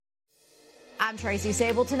I'm Tracy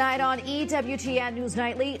Sable. Tonight on EWTN News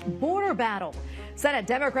Nightly, border battle. Senate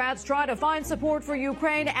Democrats try to find support for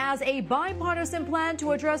Ukraine as a bipartisan plan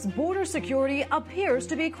to address border security appears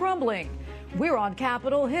to be crumbling. We're on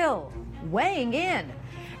Capitol Hill, weighing in.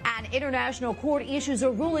 An international court issues a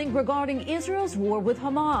ruling regarding Israel's war with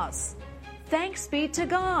Hamas. Thanks be to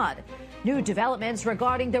God. New developments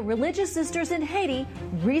regarding the religious sisters in Haiti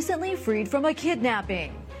recently freed from a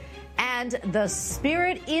kidnapping. And the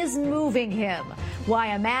Spirit is moving him. Why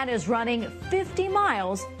a man is running 50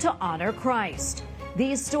 miles to honor Christ.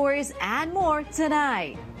 These stories and more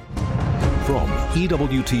tonight. From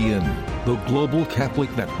EWTN, the Global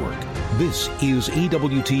Catholic Network, this is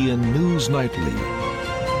EWTN News Nightly.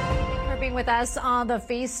 With us on the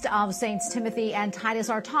feast of Saints Timothy and Titus.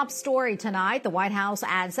 Our top story tonight, the White House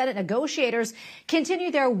and Senate negotiators continue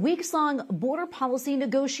their weeks-long border policy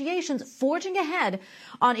negotiations, forging ahead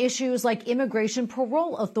on issues like immigration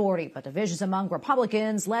parole authority. But divisions among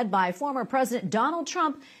Republicans, led by former President Donald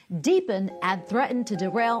Trump, deepen and threaten to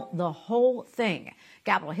derail the whole thing.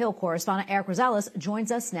 Capitol Hill correspondent Eric Rosales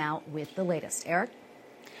joins us now with the latest. Eric?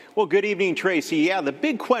 Well, good evening, Tracy. Yeah, the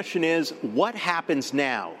big question is, what happens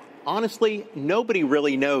now? Honestly, nobody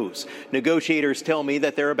really knows. Negotiators tell me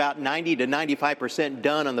that they're about 90 to 95%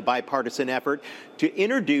 done on the bipartisan effort to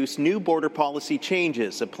introduce new border policy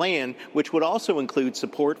changes, a plan which would also include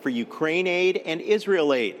support for Ukraine aid and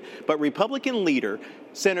Israel aid. But Republican leader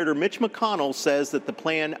Senator Mitch McConnell says that the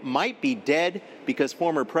plan might be dead because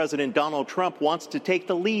former President Donald Trump wants to take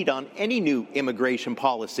the lead on any new immigration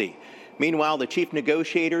policy. Meanwhile, the chief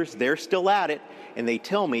negotiators, they're still at it, and they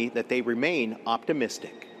tell me that they remain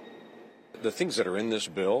optimistic. The things that are in this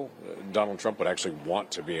bill, Donald Trump would actually want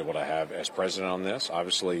to be able to have as president on this.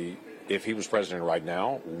 Obviously, if he was president right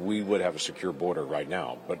now, we would have a secure border right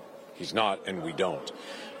now. But he's not, and we don't.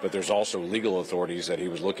 But there's also legal authorities that he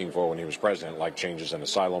was looking for when he was president, like changes in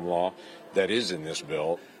asylum law, that is in this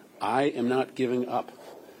bill. I am not giving up.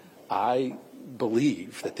 I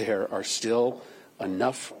believe that there are still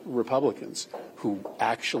enough Republicans who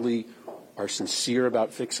actually are sincere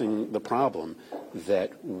about fixing the problem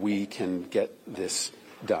that we can get this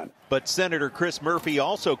done. But Senator Chris Murphy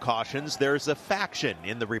also cautions there's a faction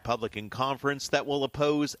in the Republican conference that will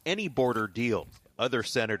oppose any border deal. Other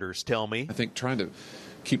senators tell me. I think trying to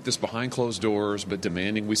keep this behind closed doors, but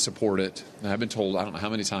demanding we support it. And I've been told, I don't know how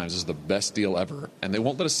many times, this is the best deal ever. And they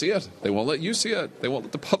won't let us see it. They won't let you see it. They won't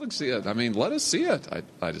let the public see it. I mean, let us see it.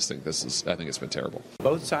 I just think I think it's been terrible.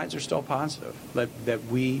 Both sides are still positive that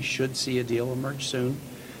we should see a deal emerge soon.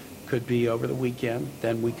 Could be over the weekend.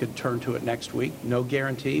 Then we could turn to it next week. No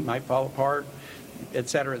guarantee. Might fall apart, et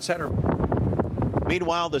cetera, et cetera.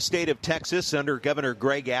 Meanwhile, the state of Texas under Governor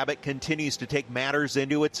Greg Abbott continues to take matters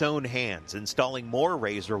into its own hands, installing more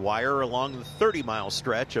razor wire along the 30-mile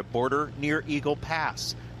stretch of border near Eagle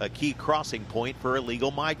Pass, a key crossing point for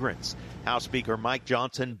illegal migrants. House Speaker Mike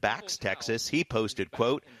Johnson backs Texas. He posted,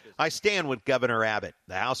 quote, "I stand with Governor Abbott.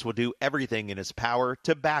 The House will do everything in its power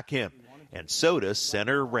to back him." And so does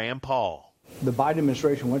Senator Rand Paul. The Biden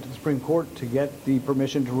administration went to the Supreme Court to get the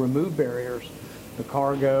permission to remove barriers. The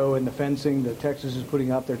cargo and the fencing that Texas is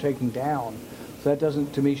putting up, they're taking down. So that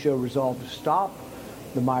doesn't, to me, show resolve to stop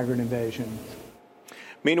the migrant invasion.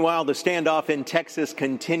 Meanwhile, the standoff in Texas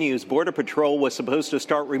continues. Border Patrol was supposed to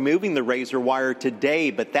start removing the razor wire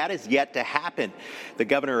today, but that is yet to happen. The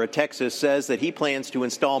governor of Texas says that he plans to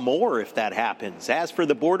install more if that happens. As for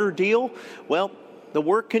the border deal, well, the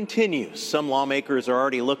work continues. Some lawmakers are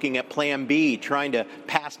already looking at Plan B, trying to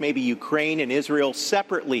pass maybe Ukraine and Israel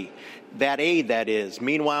separately. That aid, that is.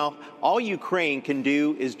 Meanwhile, all Ukraine can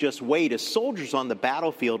do is just wait as soldiers on the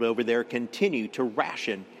battlefield over there continue to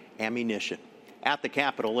ration ammunition. At the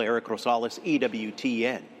Capitol, Eric Rosales,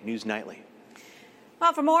 EWTN News Nightly.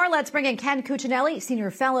 Well, for more, let's bring in Ken Cuccinelli, Senior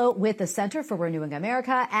Fellow with the Center for Renewing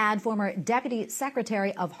America and former Deputy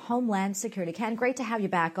Secretary of Homeland Security. Ken, great to have you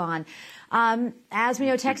back on. As we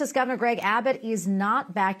know, Texas Governor Greg Abbott is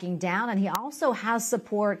not backing down, and he also has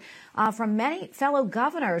support from many fellow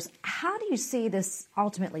governors. How do you see this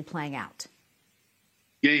ultimately playing out?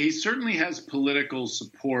 Yeah, he certainly has political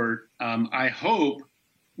support. I hope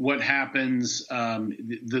what happens,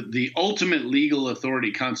 the ultimate legal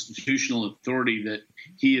authority, constitutional authority that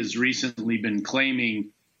he has recently been claiming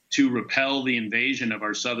to repel the invasion of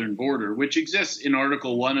our southern border, which exists in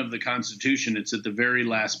Article 1 of the Constitution. It's at the very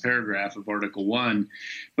last paragraph of Article 1.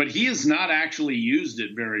 But he has not actually used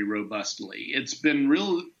it very robustly. It's been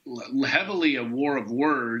real heavily a war of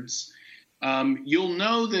words. You'll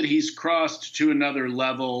know that he's crossed to another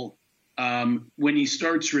level when he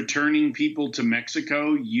starts returning people to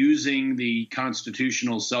Mexico using the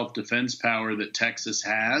constitutional self-defense power that Texas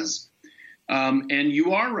has. And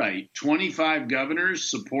you are right. 25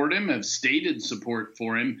 governors support him, have stated support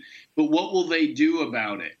for him. But what will they do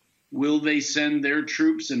about it? Will they send their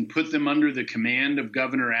troops and put them under the command of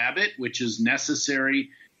Governor Abbott, which is necessary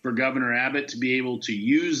for Governor Abbott to be able to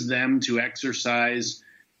use them to exercise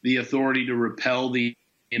the authority to repel the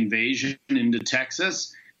invasion into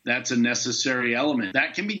Texas? That's a necessary element.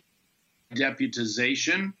 That can be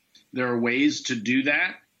deputization. There are ways to do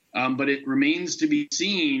that, but it remains to be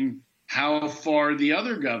seen how far the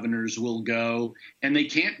other governors will go, and they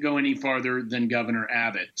can't go any farther than Governor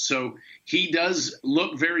Abbott. So he does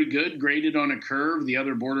look very good, graded on a curve. The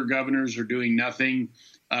other border governors are doing nothing.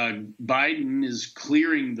 Biden is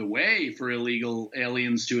clearing the way for illegal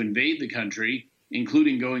aliens to invade the country,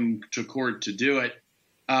 including going to court to do it.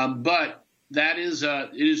 But that is it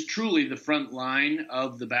is truly the front line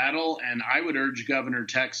of the battle, and I would urge Governor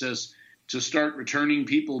Texas to start returning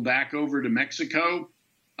people back over to Mexico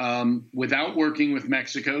without working with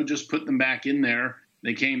Mexico. Just put them back in there.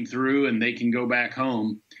 They came through and they can go back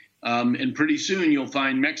home. And pretty soon you'll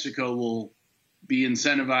find Mexico will be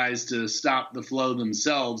incentivized to stop the flow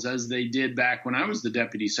themselves, as they did back when I was the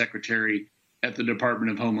deputy secretary at the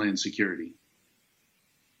Department of Homeland Security.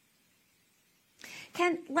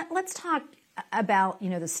 Ken, let's talk about,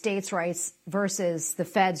 the states' rights versus the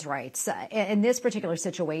feds' rights. In this particular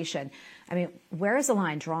situation, I mean, where is the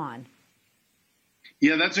line drawn?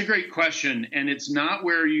 Yeah, that's a great question, and it's not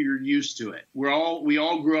where you're used to it. We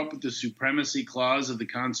all grew up with the supremacy clause of the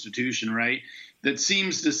Constitution, right? That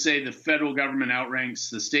seems to say the federal government outranks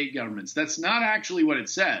the state governments. That's not actually what it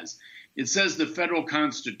says. It says the federal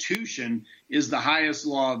Constitution is the highest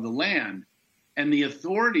law of the land, and the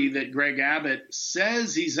authority that Greg Abbott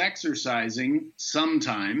says he's exercising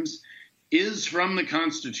sometimes is from the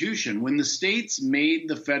Constitution. When the states made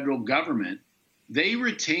the federal government, they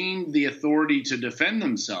retained the authority to defend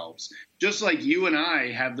themselves, just like you and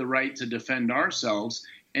I have the right to defend ourselves.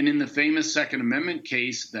 And in the famous Second Amendment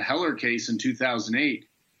case, the Heller case in 2008,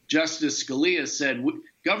 Justice Scalia said,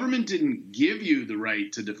 government didn't give you the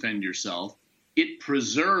right to defend yourself. It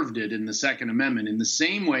preserved it in the Second Amendment. In the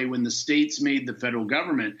same way, when the states made the federal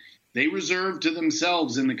government, they reserved to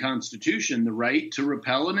themselves in the Constitution the right to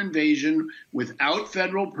repel an invasion without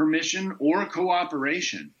federal permission or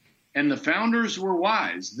cooperation. And the founders were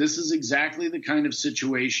wise. This is exactly the kind of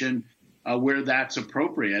situation where that's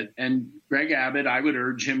appropriate. And Greg Abbott, I would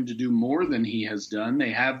urge him to do more than he has done.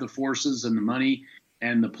 They have the forces and the money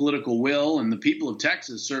and the political will, and the people of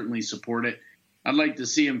Texas certainly support it. I'd like to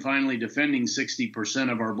see him finally defending 60%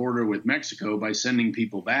 of our border with Mexico by sending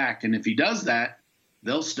people back. And if he does that,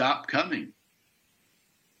 they'll stop coming.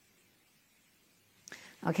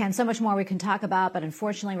 Okay, and so much more we can talk about, but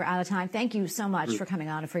unfortunately we're out of time. Thank you so much for coming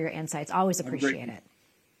on and for your insights. Always appreciate it.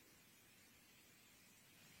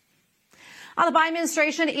 The Biden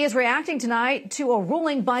administration is reacting tonight to a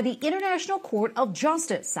ruling by the International Court of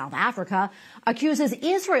Justice. South Africa accuses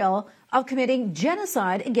Israel of committing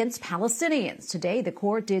genocide against Palestinians. Today, the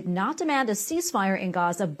court did not demand a ceasefire in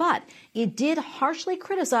Gaza, but it did harshly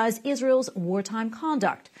criticize Israel's wartime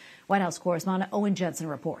conduct. White House correspondent Owen Jensen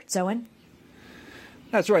reports. Owen?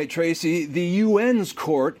 That's right, Tracy. The UN's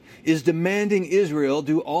court is demanding Israel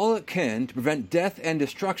do all it can to prevent death and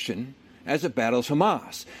destruction as it battles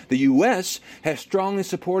Hamas. The U.S. has strongly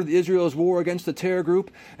supported Israel's war against the terror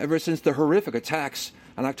group ever since the horrific attacks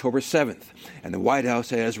on October 7th, and the White House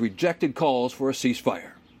has rejected calls for a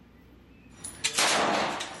ceasefire.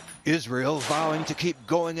 Israel vowing to keep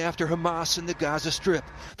going after Hamas in the Gaza Strip.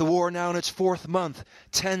 The war now in its fourth month.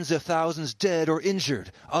 Tens of thousands dead or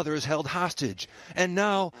injured, others held hostage. And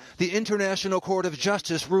now the International Court of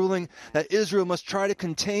Justice ruling that Israel must try to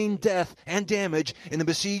contain death and damage in the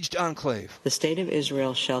besieged enclave. The State of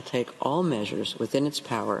Israel shall take all measures within its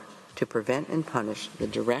power to prevent and punish the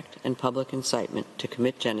direct and public incitement to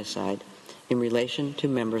commit genocide in relation to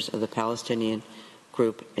members of the Palestinian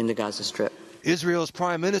group in the Gaza Strip. Israel's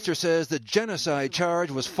prime minister says the genocide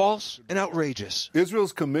charge was false and outrageous.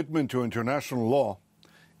 Israel's commitment to international law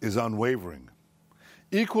is unwavering.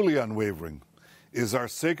 Equally unwavering is our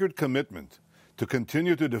sacred commitment to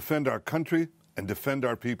continue to defend our country and defend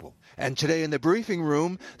our people. And today in the briefing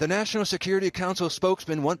room, the National Security Council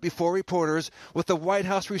spokesman went before reporters with the White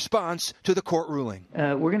House response to the court ruling.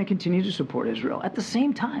 We're going to continue to support Israel. At the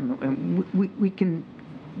same time, we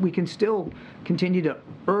can still continue to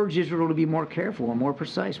urge Israel to be more careful and more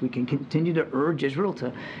precise. We can continue to urge Israel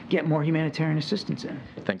to get more humanitarian assistance in.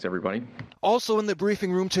 Thanks, everybody. Also in the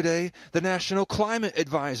briefing room today, the National Climate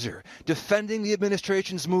Advisor defending the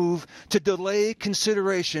administration's move to delay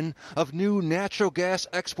consideration of new natural gas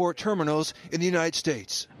export terminals in the United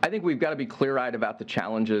States. I think we've got to be clear-eyed about the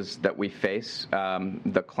challenges that we face.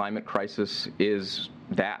 The climate crisis is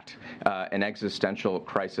an existential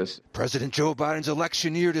crisis. President Joe Biden's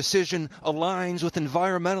election year decision aligns with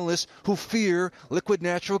environmentalists who fear liquid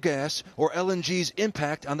natural gas, or LNG's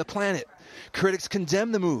impact on the planet. Critics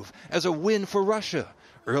condemn the move as a win for Russia.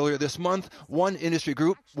 Earlier this month, one industry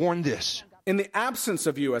group warned this. In the absence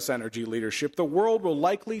of U.S. energy leadership, the world will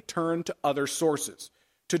likely turn to other sources,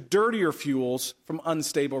 to dirtier fuels from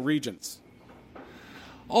unstable regions.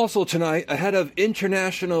 Also tonight, ahead of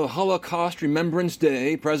International Holocaust Remembrance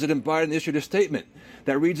Day, President Biden issued a statement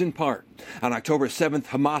that reads in part, on October 7th,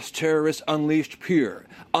 Hamas terrorists unleashed pure,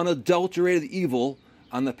 unadulterated evil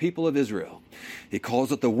on the people of Israel. He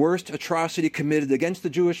calls it the worst atrocity committed against the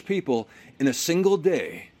Jewish people in a single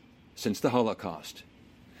day since the Holocaust.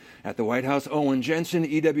 At the White House, Owen Jensen,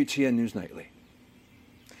 EWTN News Nightly.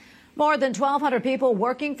 More than 1,200 people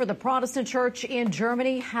working for the Protestant Church in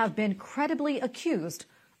Germany have been credibly accused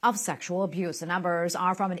of sexual abuse. The numbers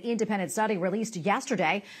are from an independent study released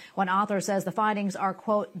yesterday. One author says the findings are,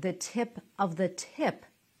 quote, the tip of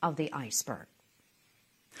the iceberg.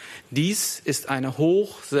 Dies ist eine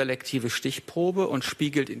hochselektive Stichprobe und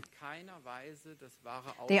spiegelt in keiner Weise das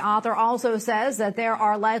wahre Ausmaß. The author also says that there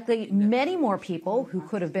are likely many more people who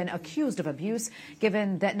could have been accused of abuse,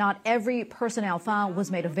 given that not every personnel file was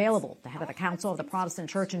made available. The head of the Council of the Protestant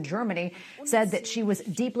Church in Germany said that she was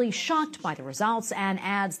deeply shocked by the results and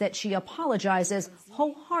adds that she apologizes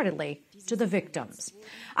wholeheartedly to the victims.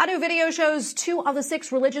 A new video shows 2 of the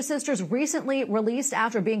 6 religious sisters recently released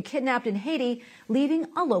after being kidnapped in Haiti, leaving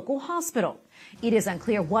a local hospital. It is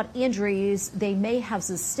unclear what injuries they may have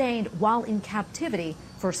sustained while in captivity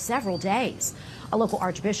for several days. A local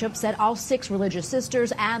archbishop said all 6 religious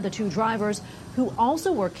sisters and the 2 drivers, who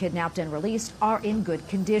also were kidnapped and released, are in good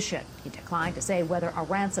condition. He declined to say whether a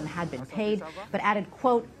ransom had been paid, but added,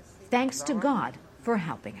 quote, thanks to God for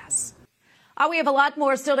helping us. We have a lot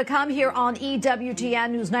more still to come here on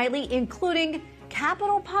EWTN News Nightly, including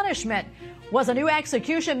capital punishment. Was a new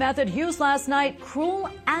execution method used last night cruel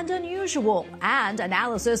and unusual? And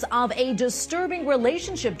analysis of a disturbing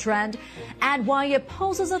relationship trend and why it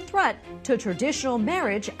poses a threat to traditional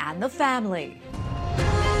marriage and the family.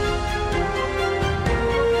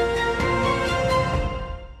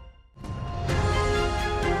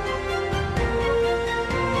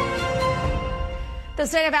 The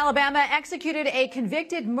state of Alabama executed a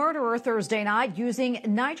convicted murderer Thursday night using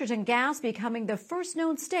nitrogen gas, becoming the first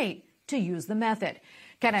known state to use the method.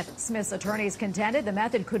 Kenneth Smith's attorneys contended the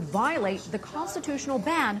method could violate the constitutional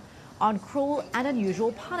ban on cruel and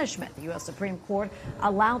unusual punishment. The U.S. Supreme Court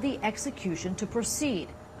allowed the execution to proceed.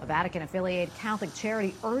 A Vatican-affiliated Catholic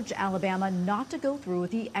charity urged Alabama not to go through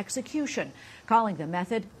with the execution, calling the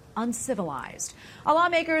method uncivilized.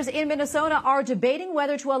 Lawmakers in Minnesota are debating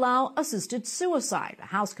whether to allow assisted suicide. The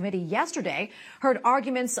House committee yesterday heard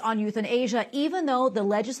arguments on euthanasia, even though the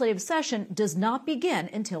legislative session does not begin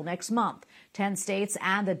until next month. 10 states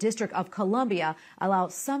and the District of Columbia allow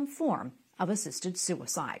some form of assisted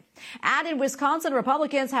suicide. And in Wisconsin,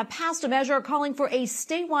 Republicans have passed a measure calling for a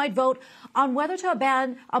statewide vote on whether to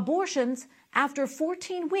ban abortions. After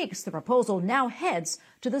 14 weeks, the proposal now heads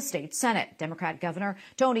to the state Senate. Democrat Governor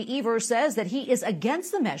Tony Evers says that he is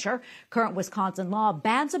against the measure. Current Wisconsin law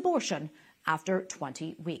bans abortion after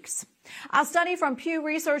 20 weeks. A study from Pew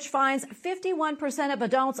Research finds 51% of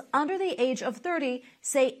adults under the age of 30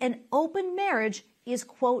 say an open marriage is,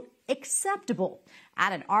 quote, acceptable.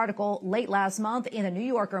 And an article late last month in the New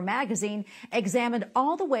Yorker magazine examined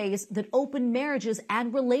all the ways that open marriages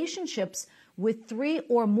and relationships with 3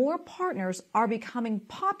 or more partners are becoming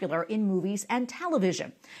popular in movies and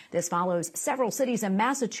television. This follows several cities in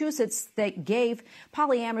Massachusetts that gave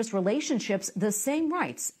polyamorous relationships the same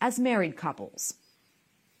rights as married couples.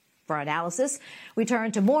 For analysis, we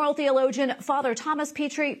turn to moral theologian Father Thomas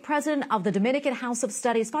Petrie, president of the Dominican House of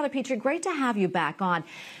Studies. Father Petrie, great to have you back on.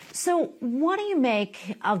 So what do you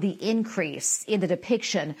make of the increase in the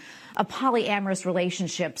depiction of polyamorous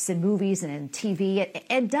relationships in movies and in TV?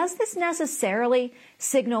 And does this necessarily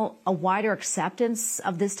signal a wider acceptance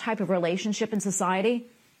of this type of relationship in society?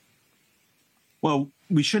 Well,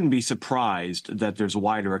 we shouldn't be surprised that there's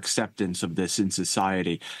wider acceptance of this in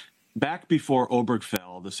society. Back before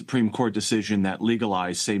Obergefell, the Supreme Court decision that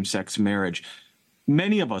legalized same-sex marriage,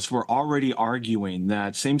 Many of us were already arguing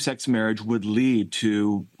that same-sex marriage would lead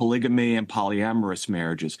to polygamy and polyamorous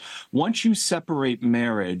marriages. Once you separate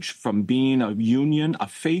marriage from being a union, a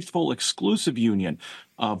faithful, exclusive union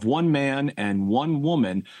of one man and one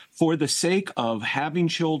woman for the sake of having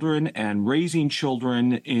children and raising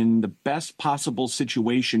children in the best possible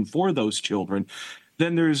situation for those children,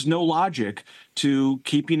 then there's no logic to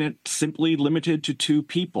keeping it simply limited to two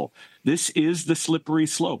people. This is the slippery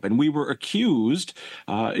slope. And we were accused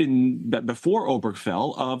before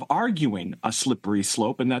Obergefell of arguing a slippery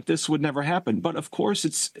slope and that this would never happen. But of course,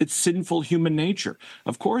 it's sinful human nature.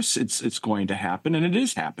 Of course, it's going to happen, and it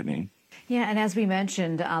is happening. Yeah, and as we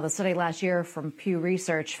mentioned, the study last year from Pew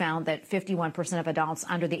Research found that 51% of adults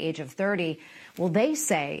under the age of 30, well, they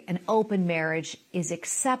say an open marriage is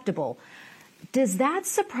acceptable. Does that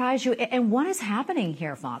surprise you? And what is happening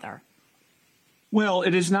here, Father? Well,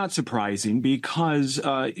 it is not surprising because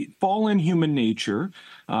fallen human nature,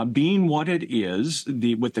 being what it is,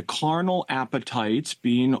 with the carnal appetites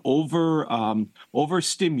being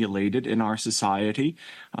overstimulated in our society,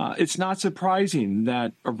 it's not surprising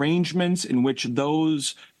that arrangements in which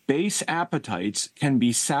those base appetites can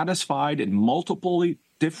be satisfied in multiple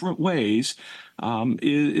different ways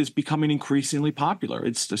is becoming increasingly popular.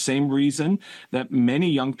 It's the same reason that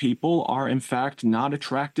many young people are, in fact, not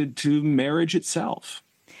attracted to marriage itself.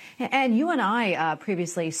 And you and I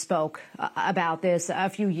previously spoke about this a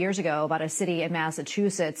few years ago, about a city in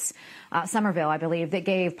Massachusetts, Somerville, I believe, that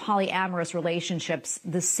gave polyamorous relationships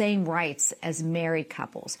the same rights as married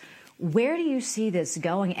couples. Where do you see this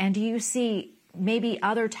going? And do you see maybe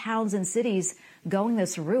other towns and cities going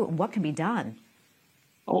this route? And what can be done?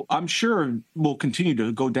 Oh, I'm sure we'll continue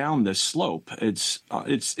to go down this slope. It's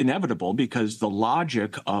inevitable because the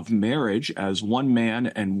logic of marriage as one man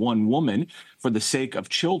and one woman for the sake of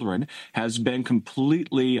children has been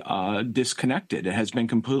completely disconnected. It has been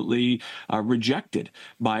completely rejected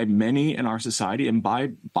by many in our society and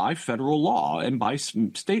by federal law and by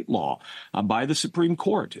state law, by the Supreme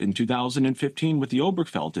Court in 2015 with the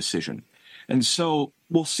Obergefell decision. And so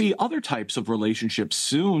we'll see other types of relationships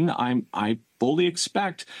soon. I fully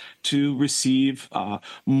expect to receive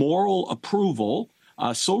moral approval,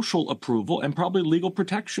 social approval, and probably legal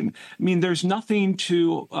protection. I mean, there's nothing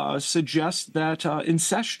to suggest that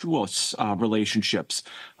incestuous relationships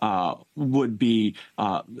would be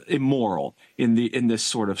immoral in this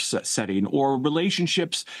sort of setting, or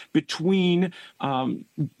relationships between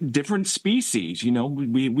different species. You know,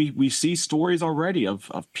 we see stories already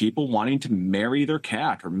of people wanting to marry their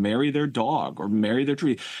cat or marry their dog or marry their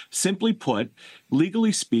tree. Simply put,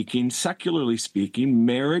 legally speaking, secularly speaking,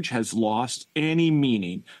 marriage has lost any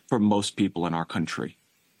meaning for most people in our country.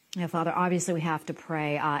 Yeah, Father, obviously we have to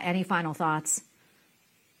pray. Any final thoughts?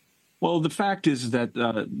 Well, the fact is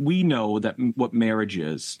that we know that what marriage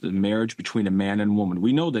is, the marriage between a man and woman.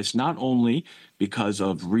 We know this not only because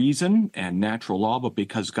of reason and natural law, but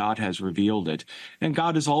because God has revealed it. And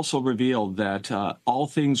God has also revealed that all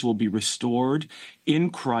things will be restored in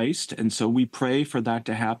Christ. And so we pray for that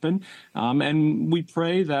to happen. And we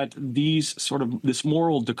pray that this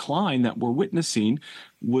moral decline that we're witnessing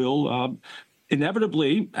will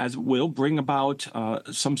inevitably, as it will, bring about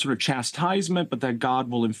some sort of chastisement, but that God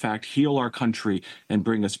will, in fact, heal our country and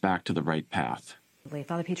bring us back to the right path.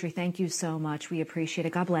 Father Petrie, thank you so much. We appreciate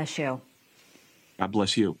it. God bless you. God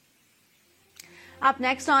bless you. Up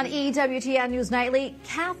next on EWTN News Nightly,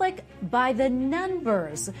 Catholic by the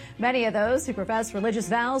numbers. Many of those who profess religious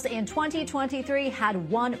vows in 2023 had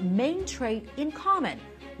one main trait in common.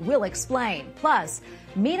 We'll explain. Plus,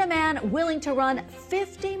 meet a man willing to run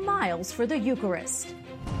 50 miles for the Eucharist.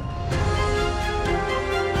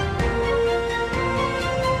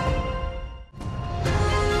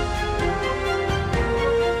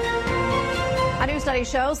 A new study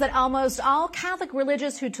shows that almost all Catholic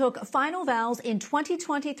religious who took final vows in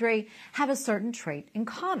 2023 have a certain trait in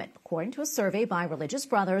common. According to a survey by Religious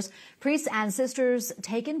Brothers, priests and sisters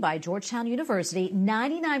taken by Georgetown University,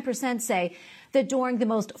 99% say that during the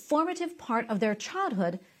most formative part of their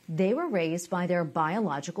childhood, they were raised by their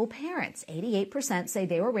biological parents. 88% say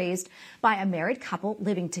they were raised by a married couple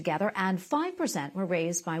living together, and 5% were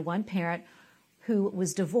raised by one parent who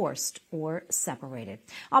was divorced or separated.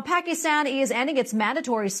 Pakistan is ending its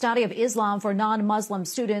mandatory study of Islam for non-Muslim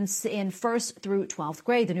students in 1st through 12th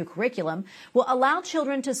grade. The new curriculum will allow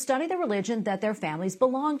children to study the religion that their families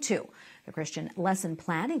belong to. The Christian lesson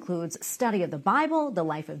plan includes study of the Bible, the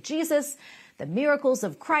life of Jesus, the miracles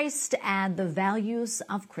of Christ and the values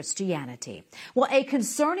of Christianity. Well, a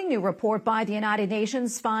concerning new report by the United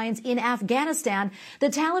Nations finds in Afghanistan, the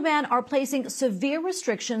Taliban are placing severe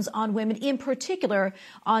restrictions on women, in particular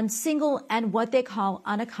on single and what they call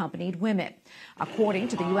unaccompanied women. According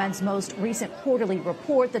to the UN's most recent quarterly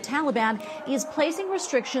report, the Taliban is placing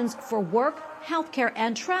restrictions for work, healthcare,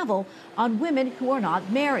 and travel on women who are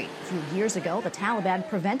not married. A few years ago, the Taliban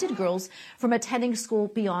prevented girls from attending school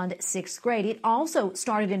beyond 6th grade. It also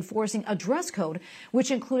started enforcing a dress code,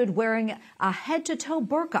 which included wearing a head-to-toe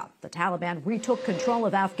burqa. The Taliban retook control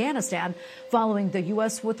of Afghanistan following the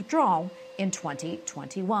U.S. withdrawal in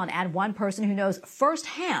 2021. And one person who knows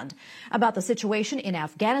firsthand about the situation in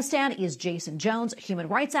Afghanistan is Jason Jones, human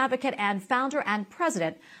rights advocate and founder and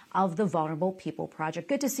president of the Vulnerable People Project.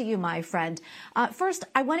 Good to see you, my friend. First,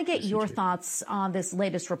 I want to get your thoughts on this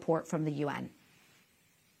latest report from the UN.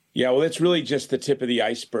 Yeah, well, it's really just the tip of the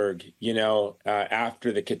iceberg. You know,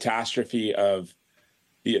 after the catastrophe of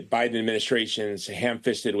the Biden administration's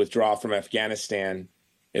ham-fisted withdrawal from Afghanistan,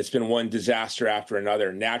 it's been one disaster after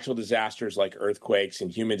another. Natural disasters like earthquakes and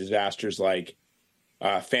human disasters like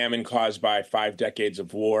famine caused by 5 decades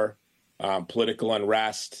of war, political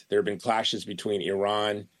unrest. There have been clashes between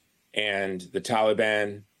Iran and the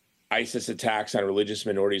Taliban, ISIS attacks on religious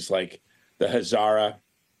minorities like the Hazara.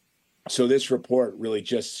 So this report really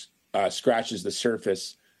just scratches the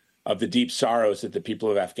surface of the deep sorrows that the people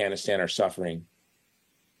of Afghanistan are suffering.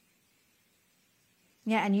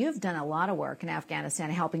 Yeah, and you've done a lot of work in Afghanistan,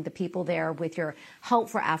 helping the people there with your Hope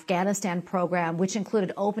for Afghanistan program, which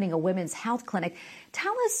included opening a women's health clinic.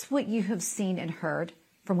 Tell us what you have seen and heard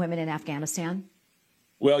from women in Afghanistan.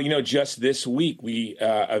 Well, you know, just this week, we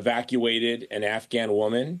evacuated an Afghan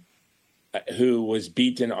woman who was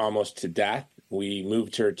beaten almost to death. We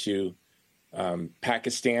moved her to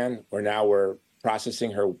Pakistan, where now we're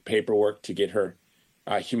processing her paperwork to get her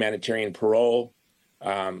humanitarian parole.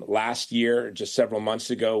 Last year, just several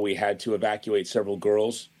months ago, we had to evacuate several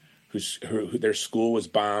girls who their school was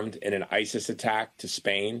bombed in an ISIS attack to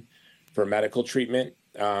Spain for medical treatment.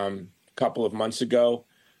 A couple of months ago,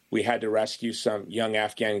 we had to rescue some young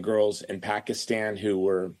Afghan girls in Pakistan who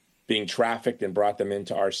were being trafficked and brought them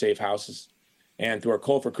into our safe houses. And through our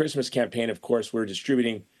Coal for Christmas campaign, of course, we're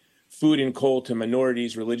distributing food and coal to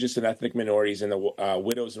minorities, religious and ethnic minorities, and the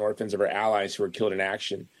widows and orphans of our allies who were killed in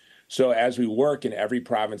action. So as we work in every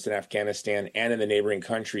province in Afghanistan and in the neighboring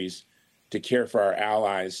countries to care for our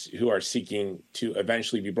allies who are seeking to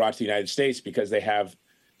eventually be brought to the United States because they have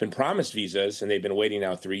been promised visas and they've been waiting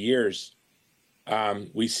now 3 years,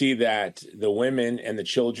 we see that the women and the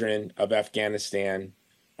children of Afghanistan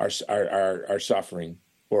are suffering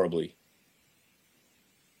horribly.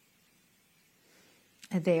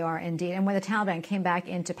 They are indeed. And when the Taliban came back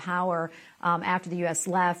into power after the U.S.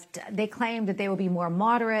 left, they claimed that they would be more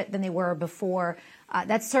moderate than they were before.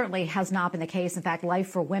 That certainly has not been the case. In fact, life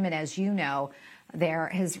for women, as you know, there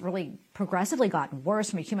has really progressively gotten worse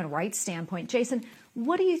from a human rights standpoint. Jason,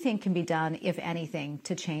 what do you think can be done, if anything,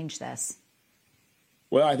 to change this?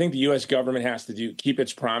 Well, I think the U.S. government has to keep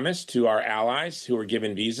its promise to our allies who are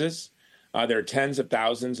given visas. There are tens of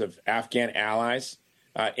thousands of Afghan allies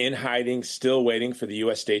in hiding, still waiting for the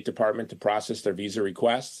U.S. State Department to process their visa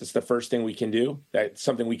requests. It's the first thing we can do. That's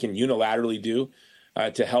something we can unilaterally do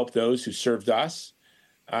to help those who served us.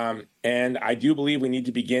 And I do believe we need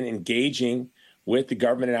to begin engaging with the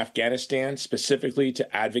government in Afghanistan, specifically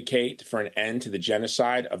to advocate for an end to the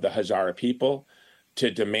genocide of the Hazara people, to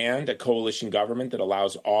demand a coalition government that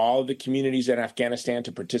allows all of the communities in Afghanistan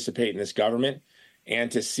to participate in this government,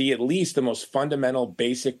 and to see at least the most fundamental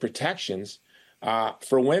basic protections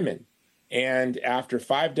for women. And after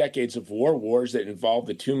 5 decades of wars that involved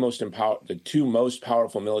the two most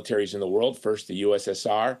powerful militaries in the world, first the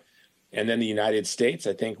USSR and then the United States,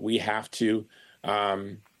 I think we have to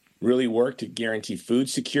really work to guarantee food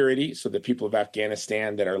security so that people of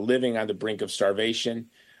Afghanistan that are living on the brink of starvation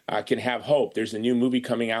can have hope. There's a new movie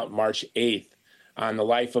coming out March 8th on the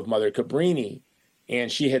life of Mother Cabrini,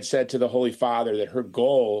 and she had said to the Holy Father that her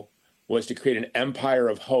goal was to create an empire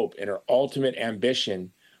of hope, and her ultimate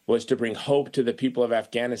ambition was to bring hope to the people of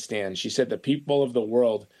Afghanistan. She said, the people of the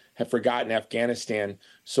world have forgotten Afghanistan,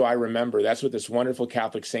 so I remember. That's what this wonderful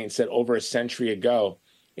Catholic saint said over a century ago.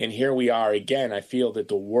 And here we are again. I feel that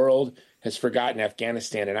the world has forgotten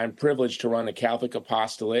Afghanistan, and I'm privileged to run a Catholic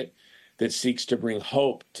apostolate that seeks to bring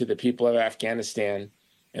hope to the people of Afghanistan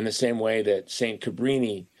in the same way that Saint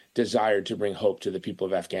Cabrini desired to bring hope to the people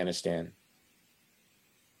of Afghanistan.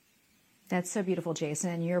 That's so beautiful,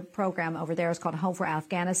 Jason. And your program over there is called Hope for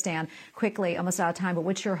Afghanistan. Quickly, almost out of time, but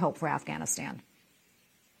what's your hope for Afghanistan?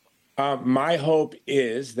 My hope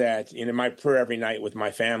is that in my prayer every night with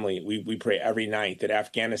my family, we pray every night that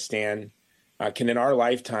Afghanistan can in our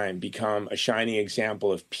lifetime become a shining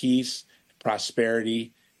example of peace,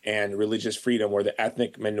 prosperity, and religious freedom where the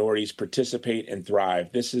ethnic minorities participate and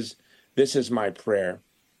thrive. This is my prayer.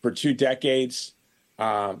 For 2 decades,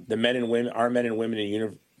 our men and women in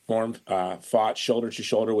uniform fought shoulder to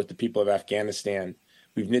shoulder with the people of Afghanistan.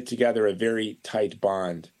 We've knit together a very tight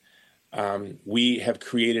bond. We have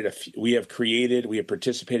participated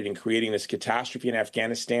in creating this catastrophe in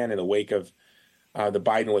Afghanistan in the wake of the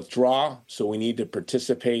Biden withdrawal. So we need to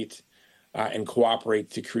participate and cooperate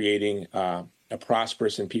to creating a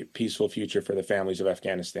prosperous and peaceful future for the families of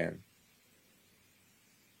Afghanistan.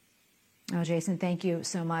 Oh, Jason, thank you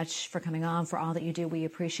so much for coming on, for all that you do. We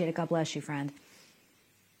appreciate it. God bless you, friend.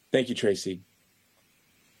 Thank you, Tracy.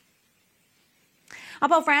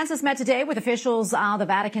 Pope Francis met today with officials of the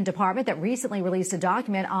Vatican Department that recently released a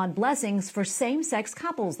document on blessings for same-sex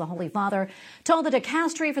couples. The Holy Father told the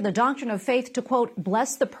Dicastery for the Doctrine of Faith to, quote,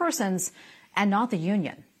 bless the persons and not the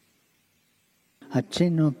union.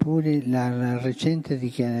 Accenno pure la recente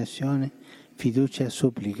dichiarazione fiducia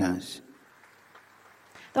supplicans.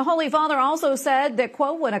 The Holy Father also said that,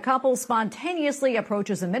 quote, when a couple spontaneously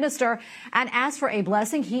approaches a minister and asks for a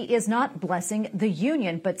blessing, he is not blessing the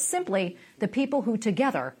union, but simply the people who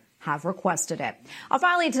together have requested it.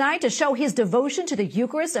 Finally tonight, to show his devotion to the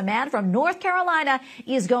Eucharist, a man from North Carolina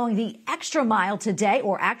is going the extra mile today,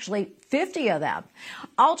 or actually 50 of them.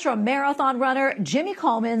 Ultra marathon runner Jimmy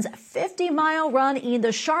Coleman's 50-mile run in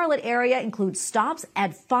the Charlotte area includes stops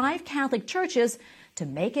at 5 Catholic churches to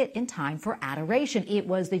make it in time for adoration. It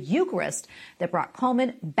was the Eucharist that brought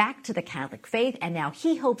Coleman back to the Catholic faith, and now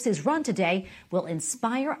he hopes his run today will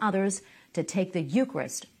inspire others to take the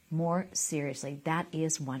Eucharist more seriously. That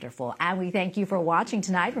is wonderful. And we thank you for watching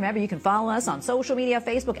tonight. Remember, you can follow us on social media,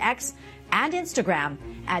 Facebook, X, and Instagram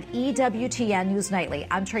at EWTN News Nightly.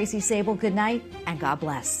 I'm Tracy Sable. Good night, and God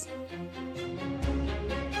bless.